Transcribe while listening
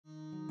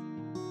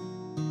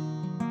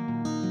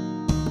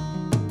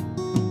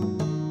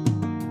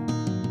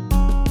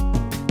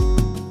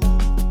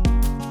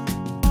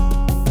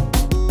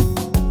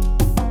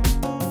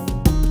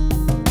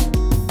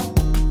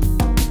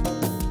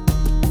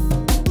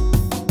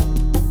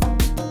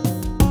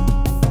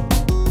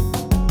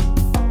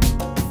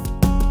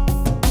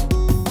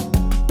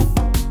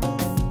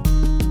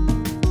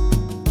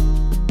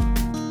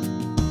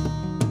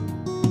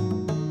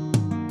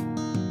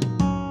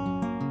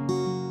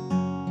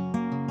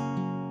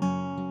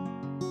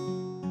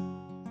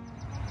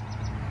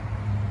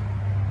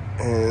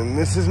And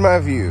this is my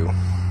view.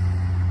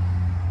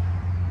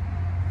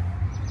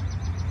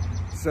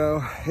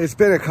 So it's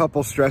been a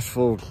couple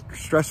stressful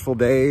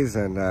days,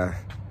 and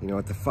you know,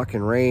 with the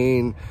fucking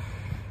rain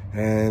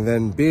and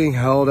then being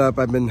held up.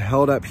 I've been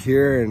held up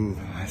here in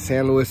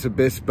San Luis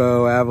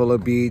Obispo, Avila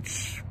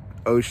Beach,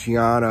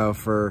 Oceano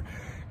for,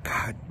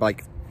 God,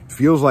 like,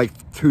 feels like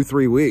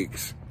 2-3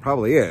 weeks.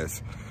 Probably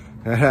is.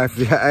 I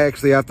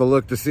actually have to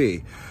look to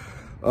see.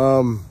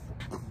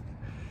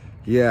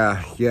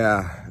 Yeah.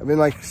 I've been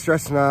like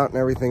stressing out and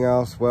everything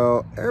else.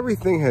 Well,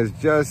 everything has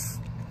just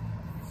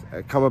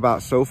come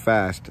about so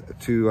fast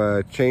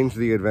to change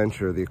the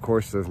adventure, the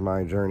course of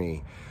my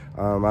journey.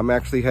 I'm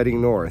actually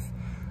heading north.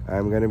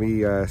 I'm going to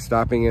be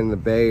stopping in the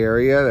Bay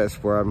Area.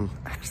 That's where I'm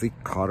actually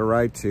caught a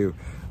ride to.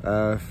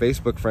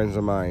 Facebook friends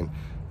of mine,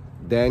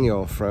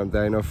 Daniel that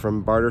I know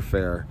from Barter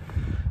Fair,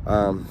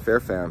 Fair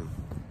Fam.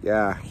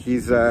 Yeah, he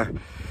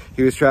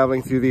was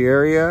traveling through the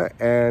area,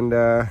 and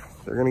they're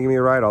going to give me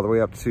a ride all the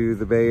way up to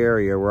the Bay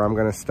Area, where I'm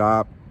going to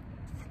stop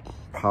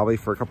probably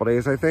for a couple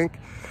days, I think,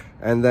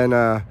 and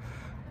then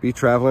be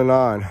traveling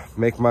on,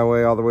 make my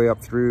way all the way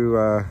up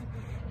through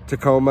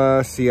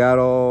Tacoma,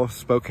 Seattle,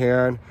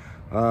 Spokane.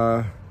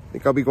 I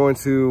think I'll be going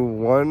to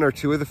 1 or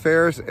 2 of the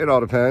fairs. It all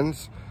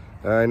depends.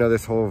 I know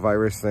this whole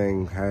virus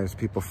thing has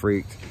people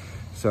freaked,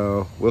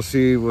 so we'll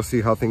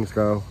see how things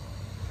go.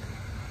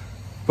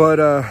 But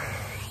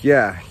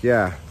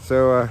yeah.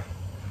 So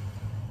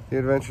the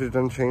adventure's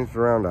done changed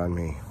around on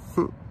me.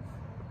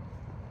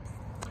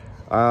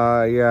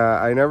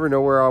 Yeah, I never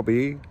know where I'll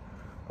be.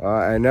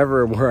 I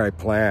never where I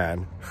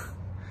plan.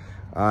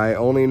 I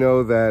only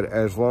know that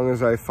as long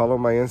as I follow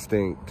my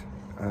instinct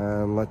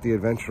and let the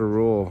adventure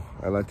rule,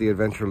 I let the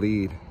adventure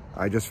lead,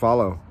 I just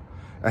follow.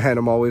 And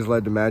I'm always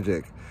led to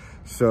magic.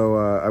 So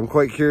I'm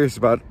quite curious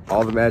about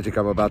all the magic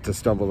I'm about to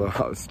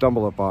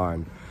stumble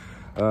upon.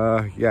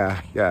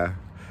 Yeah.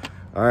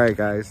 All right,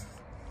 guys.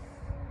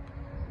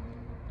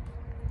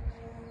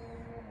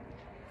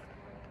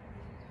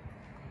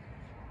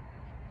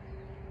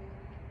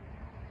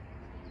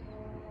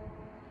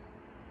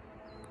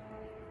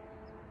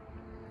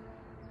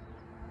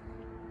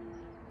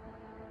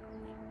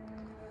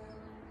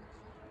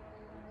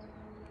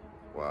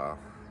 Wow.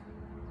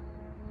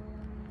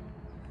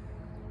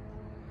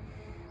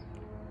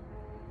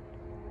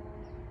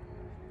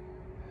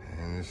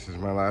 And this is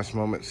my last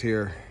moments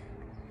here.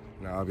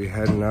 Now I'll be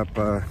heading up,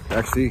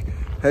 actually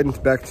heading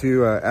back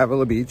to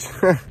Avila Beach.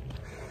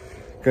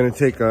 Gonna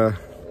take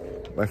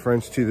my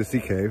friends to the sea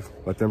cave,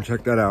 let them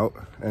check that out,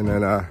 and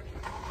then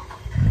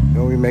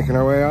we'll be making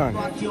our way on.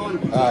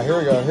 Here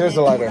we go, here's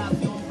the lighter.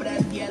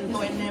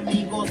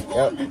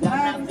 Yep.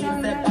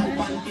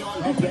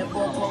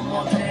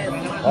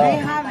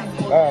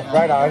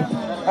 Right on.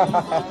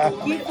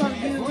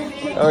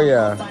 Oh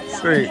yeah,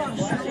 sweet.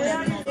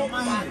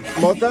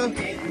 Mota?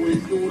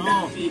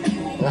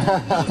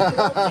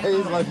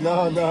 He's like,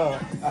 no.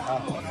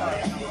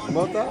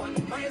 Mota?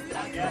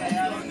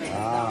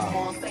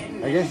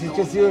 I guess it's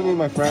just you and me,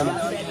 my friend.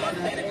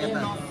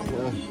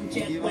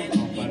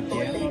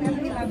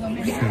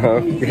 So,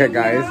 yeah,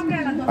 guys,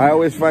 I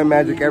always find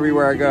magic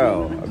everywhere I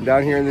go. I'm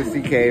down here in the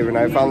sea cave, and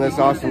I found this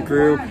awesome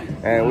crew,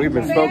 and we've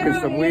been smoking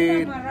some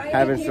weed,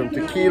 having some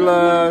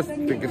tequila,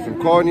 drinking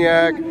some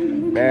cognac,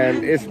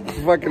 and it's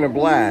fucking a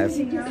blast.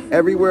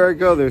 Everywhere I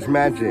go, there's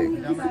magic.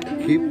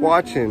 Keep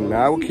watching.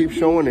 I will keep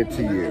showing it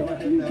to you.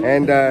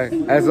 And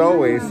as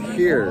always,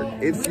 here,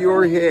 it's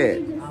your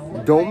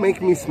hit. Don't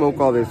make me smoke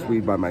all this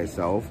weed by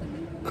myself.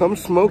 Come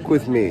smoke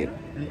with me,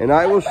 and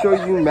I will show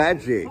you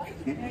magic.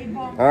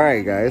 All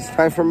right, guys,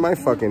 time for my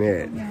fucking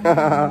hit.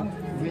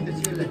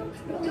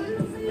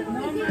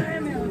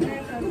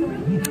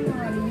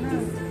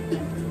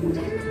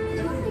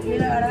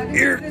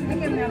 Here.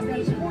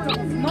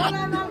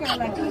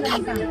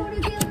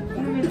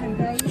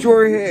 It's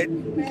your hit.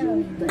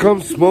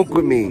 Come smoke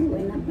with me,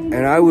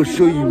 and I will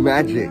show you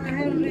magic.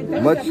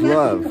 Much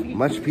love,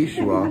 much peace,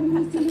 you all.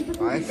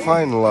 I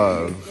find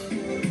love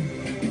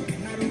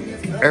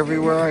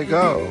everywhere I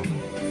go.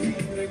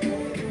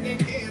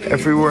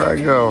 Everywhere I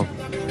go.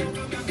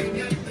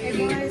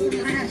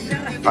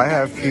 I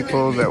have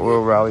people that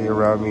will rally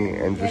around me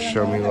and just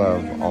show me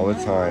love all the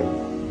time.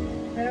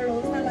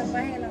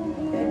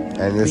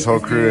 And this whole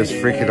crew is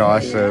freaking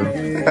awesome.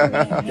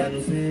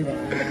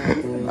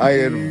 I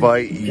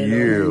invite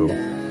you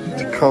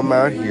to come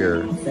out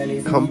here.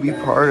 Come be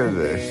part of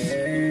this.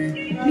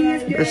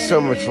 There's so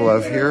much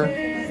love here.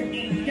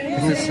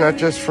 And it's not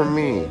just for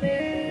me.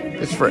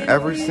 It's for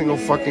every single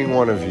fucking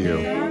one of you.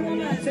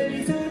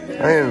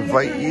 I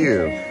invite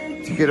you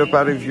to get up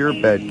out of your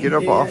bed. Get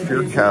up off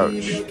your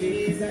couch.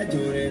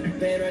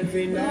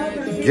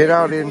 Get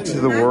out into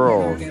the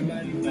world.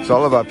 It's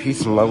all about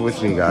peace and love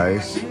with me,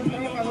 guys.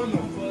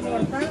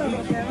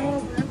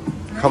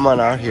 Come on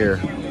out here.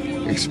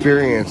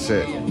 Experience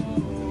it.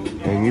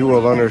 And you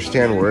will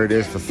understand where it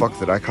is the fuck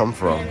that I come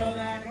from.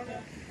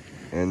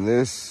 And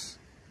this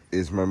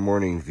is my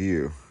morning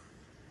view.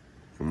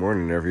 Good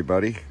morning,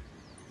 everybody.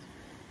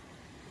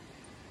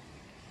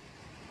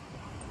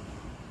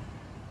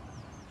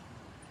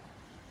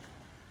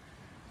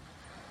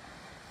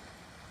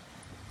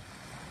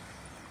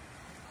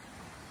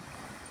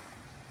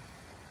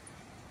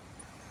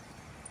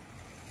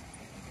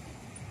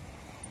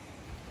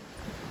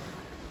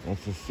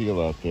 That's a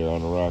seal out there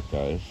on the rock,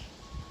 guys.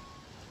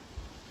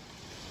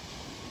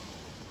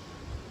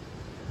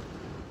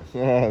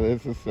 Yeah,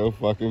 this is so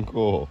fucking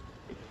cool.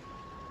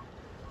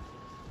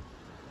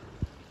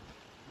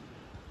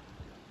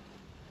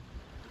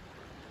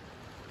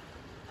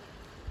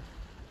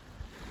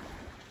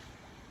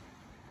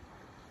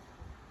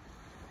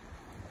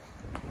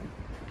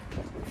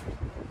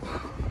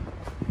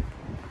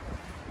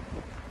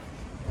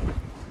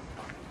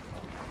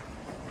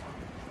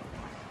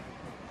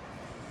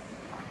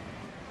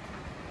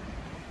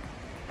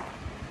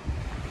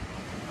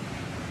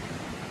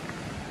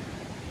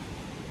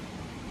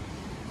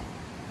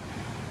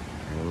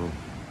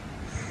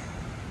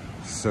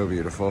 So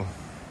beautiful.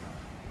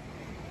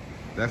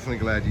 Definitely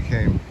glad you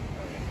came.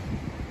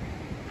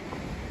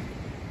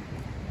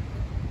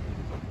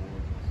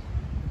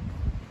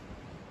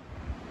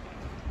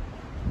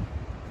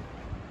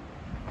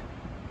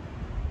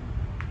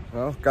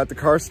 Well, got the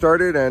car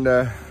started and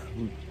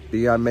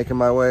I'm making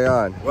my way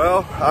on.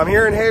 Well, I'm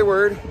here in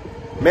Hayward.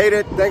 Made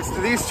it thanks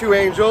to these two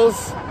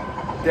angels,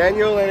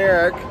 Daniel and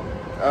Eric.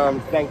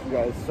 Thank you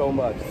guys so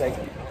much. Thank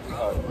you.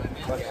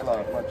 Much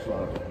love, much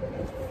love.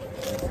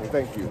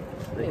 Thank you.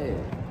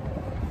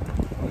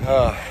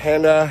 Now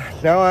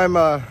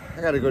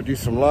I gotta go do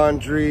some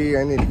laundry.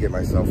 I need to get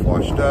myself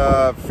washed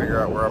up, figure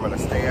out where I'm gonna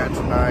stay at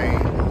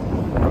tonight,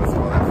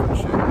 all that fun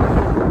shit. So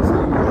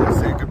I'm gonna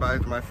say goodbye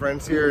to my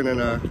friends here, and then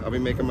I'll be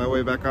making my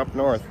way back up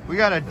north. We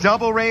got a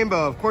double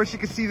rainbow. Of course you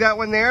can see that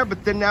one there,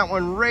 but then that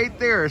one right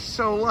there is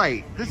so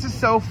light. This is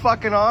so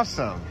fucking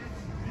awesome.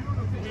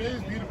 It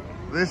is beautiful.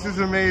 This is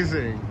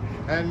amazing.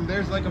 And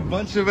there's like a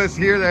bunch of us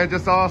here that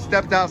just all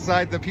stepped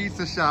outside the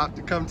pizza shop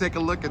to come take a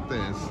look at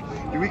this.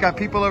 We got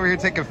people over here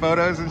taking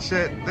photos and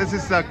shit. This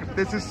is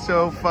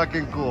so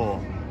fucking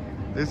cool.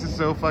 This is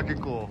so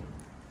fucking cool.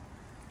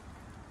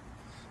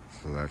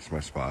 So that's my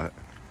spot.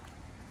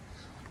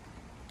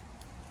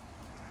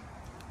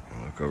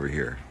 And look over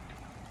here.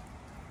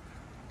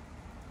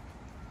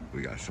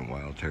 We got some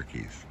wild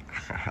turkeys.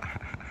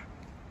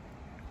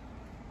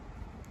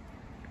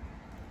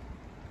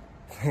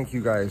 Thank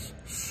you guys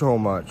so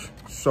much,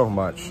 so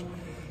much.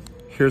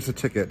 Here's the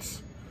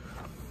tickets.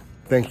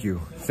 Thank you,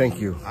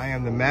 thank you. I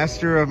am the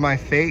master of my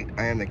fate.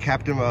 I am the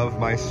captain of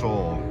my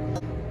soul.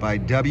 By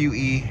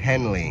W.E.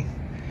 Henley.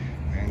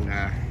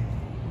 And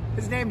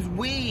his name's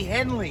Wee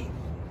Henley.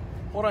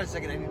 Hold on a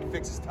second, I need to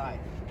fix his tie.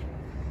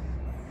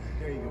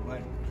 There you go,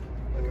 bud.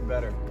 Looking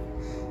better.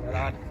 Right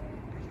on.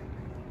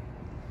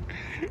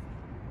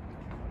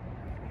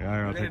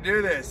 We're gonna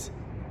do this.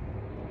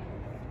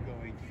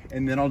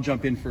 And then I'll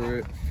jump in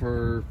for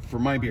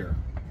my beer.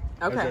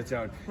 Okay. How's that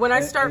sound? When I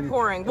start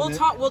pouring,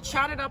 we'll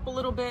chat it up a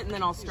little bit, and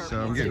then I'll start.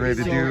 So I'm getting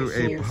ready to do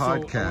a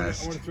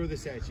podcast I want to throw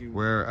this at you.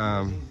 where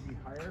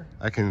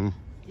I can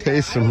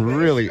taste some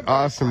really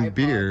awesome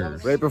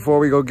beers right before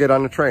we go get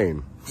on the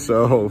train.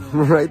 So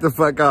right the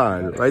fuck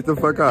on, right the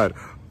fuck on.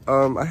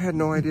 I had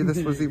no idea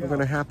this was even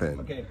gonna happen.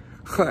 Okay.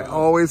 I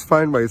always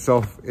find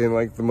myself in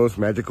like the most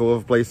magical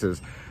of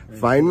places.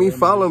 Find me,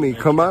 follow me,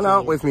 come on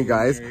out with me,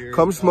 guys.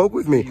 Come smoke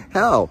with me.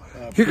 Hell,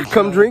 you can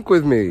come drink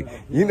with me.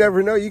 You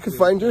never know, you can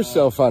find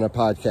yourself on a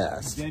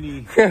podcast.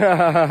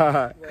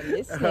 You're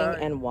listening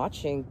and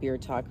watching Beer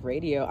Talk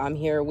Radio. I'm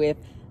here with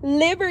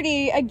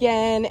Liberty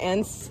again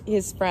and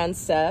his friend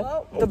Seth.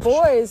 Well, the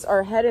boys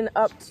are heading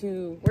up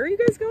to, where are you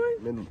guys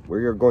going?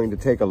 We're going to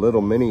take a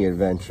little mini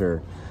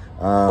adventure.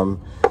 We're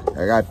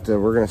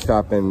gonna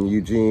stop in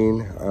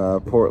Eugene,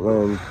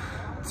 Portland,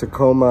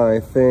 Tacoma, I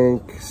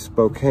think,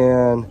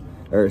 Spokane,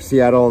 or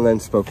Seattle, and then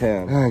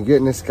Spokane.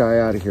 Getting this guy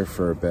out of here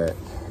for a bit.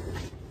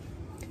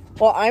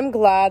 Well, I'm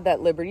glad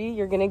that Liberty,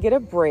 you're gonna get a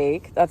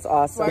break. That's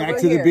awesome. Back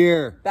to the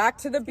beer. Back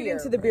to the beer.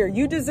 Into the beer.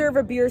 You deserve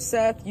a beer,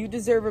 Seth. You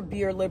deserve a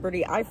beer,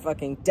 Liberty. I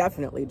fucking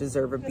definitely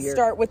deserve a beer. Let's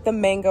start with the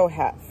Mango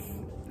Hef.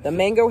 The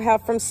Mango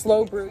Hef from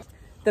Slow Brew.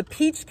 The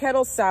Peach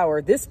Kettle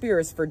Sour. This beer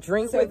is for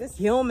drink with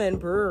Gilman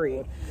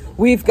Brewery.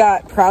 We've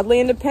got Proudly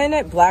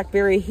Independent,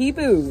 Blackberry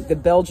Hebrew, the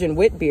Belgian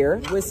wit beer,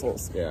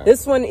 Whistles. Yeah.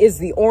 This one is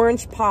the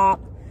Orange Pop,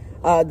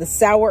 the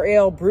sour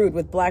ale brewed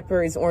with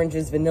blackberries,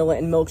 oranges, vanilla,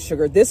 and milk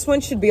sugar. This one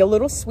should be a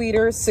little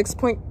sweeter,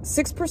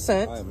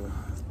 6.6%.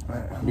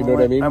 You know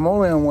what I mean? I'm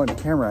only on one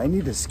camera. I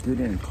need to scoot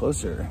in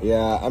closer.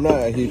 Yeah, I'm not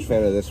a huge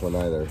fan of this one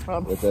either.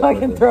 I'm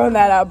fucking throwing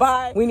that out.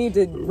 Bye. We need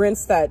to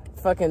rinse that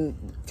fucking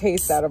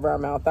taste out of our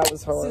mouth. That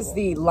was horrible. This is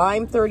the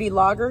Lime 30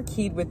 Lager,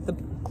 keyed with the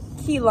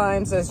key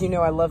limes. As you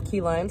know, I love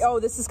key limes. Oh,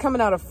 this is coming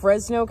out of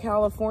Fresno,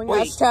 California.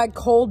 Wait. Hashtag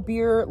cold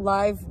beer,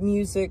 live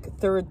music,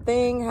 third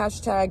thing.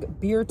 Hashtag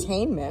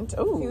beertainment.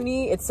 Oh,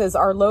 it says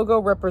our logo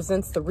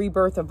represents the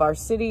rebirth of our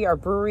city, our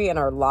brewery, and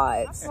our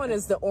lives. This one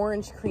is the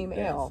Orange Cream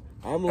Ale.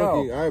 I'm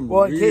looking. I'm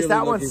well, in really case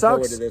that one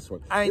sucks. To this one.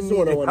 I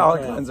need a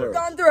palate cleanser. We've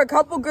gone through a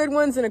couple good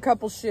ones and a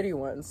couple shitty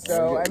ones.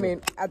 So I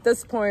mean, at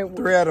this point,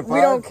 3 out of 5. We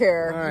don't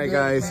care. All right,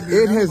 guys.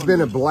 It has been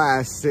a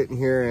blast sitting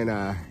here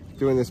and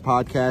doing this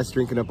podcast,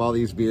 drinking up all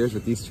these beers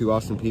with these two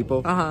awesome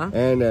people.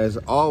 And as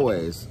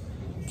always,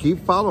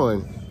 keep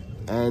following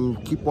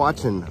and keep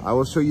watching. I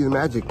will show you the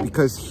magic,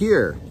 because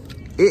here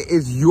it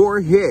is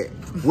your hit.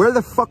 Where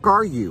the fuck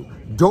are you?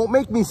 Don't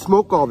make me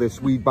smoke all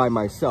this weed by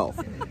myself.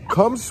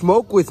 Come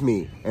smoke with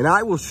me, and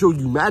I will show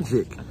you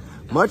magic.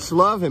 Much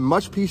love and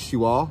much peace,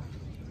 you all.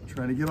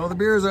 Trying to get all the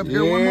beers up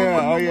here. Yeah,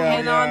 One more.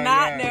 And on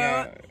that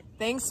note,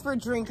 thanks for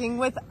drinking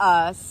with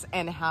us,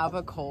 and have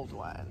a cold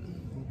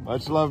one.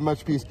 Much love,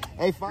 much peace.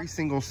 Hey, every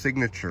single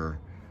signature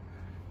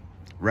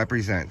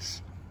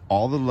represents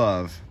all the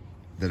love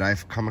that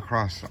I've come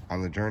across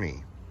on the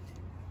journey.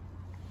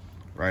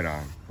 Right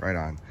on, right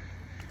on.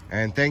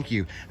 And thank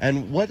you.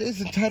 And what is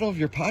the title of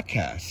your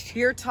podcast?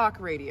 Beer Talk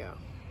Radio.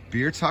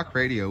 Beer Talk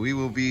Radio. We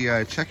will be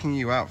checking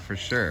you out for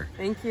sure.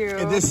 Thank you.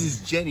 And this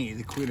is Jenny,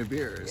 the queen of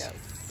beers.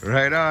 Yes.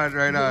 Right on,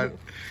 right on.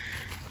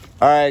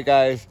 All right,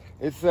 guys.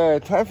 It's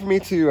time for me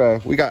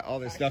to, we got all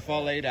this stuff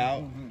all laid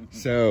out.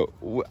 So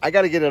I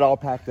got to get it all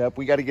packed up.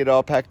 We got to get it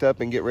all packed up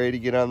and get ready to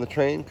get on the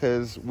train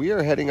because we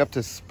are heading up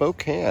to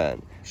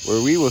Spokane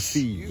where we will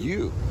see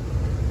you.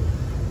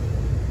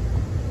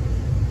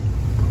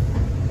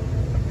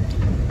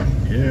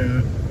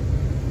 Yeah.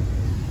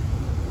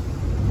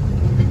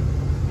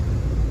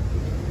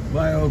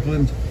 Bye,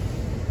 Oakland.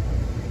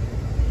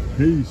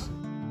 Peace.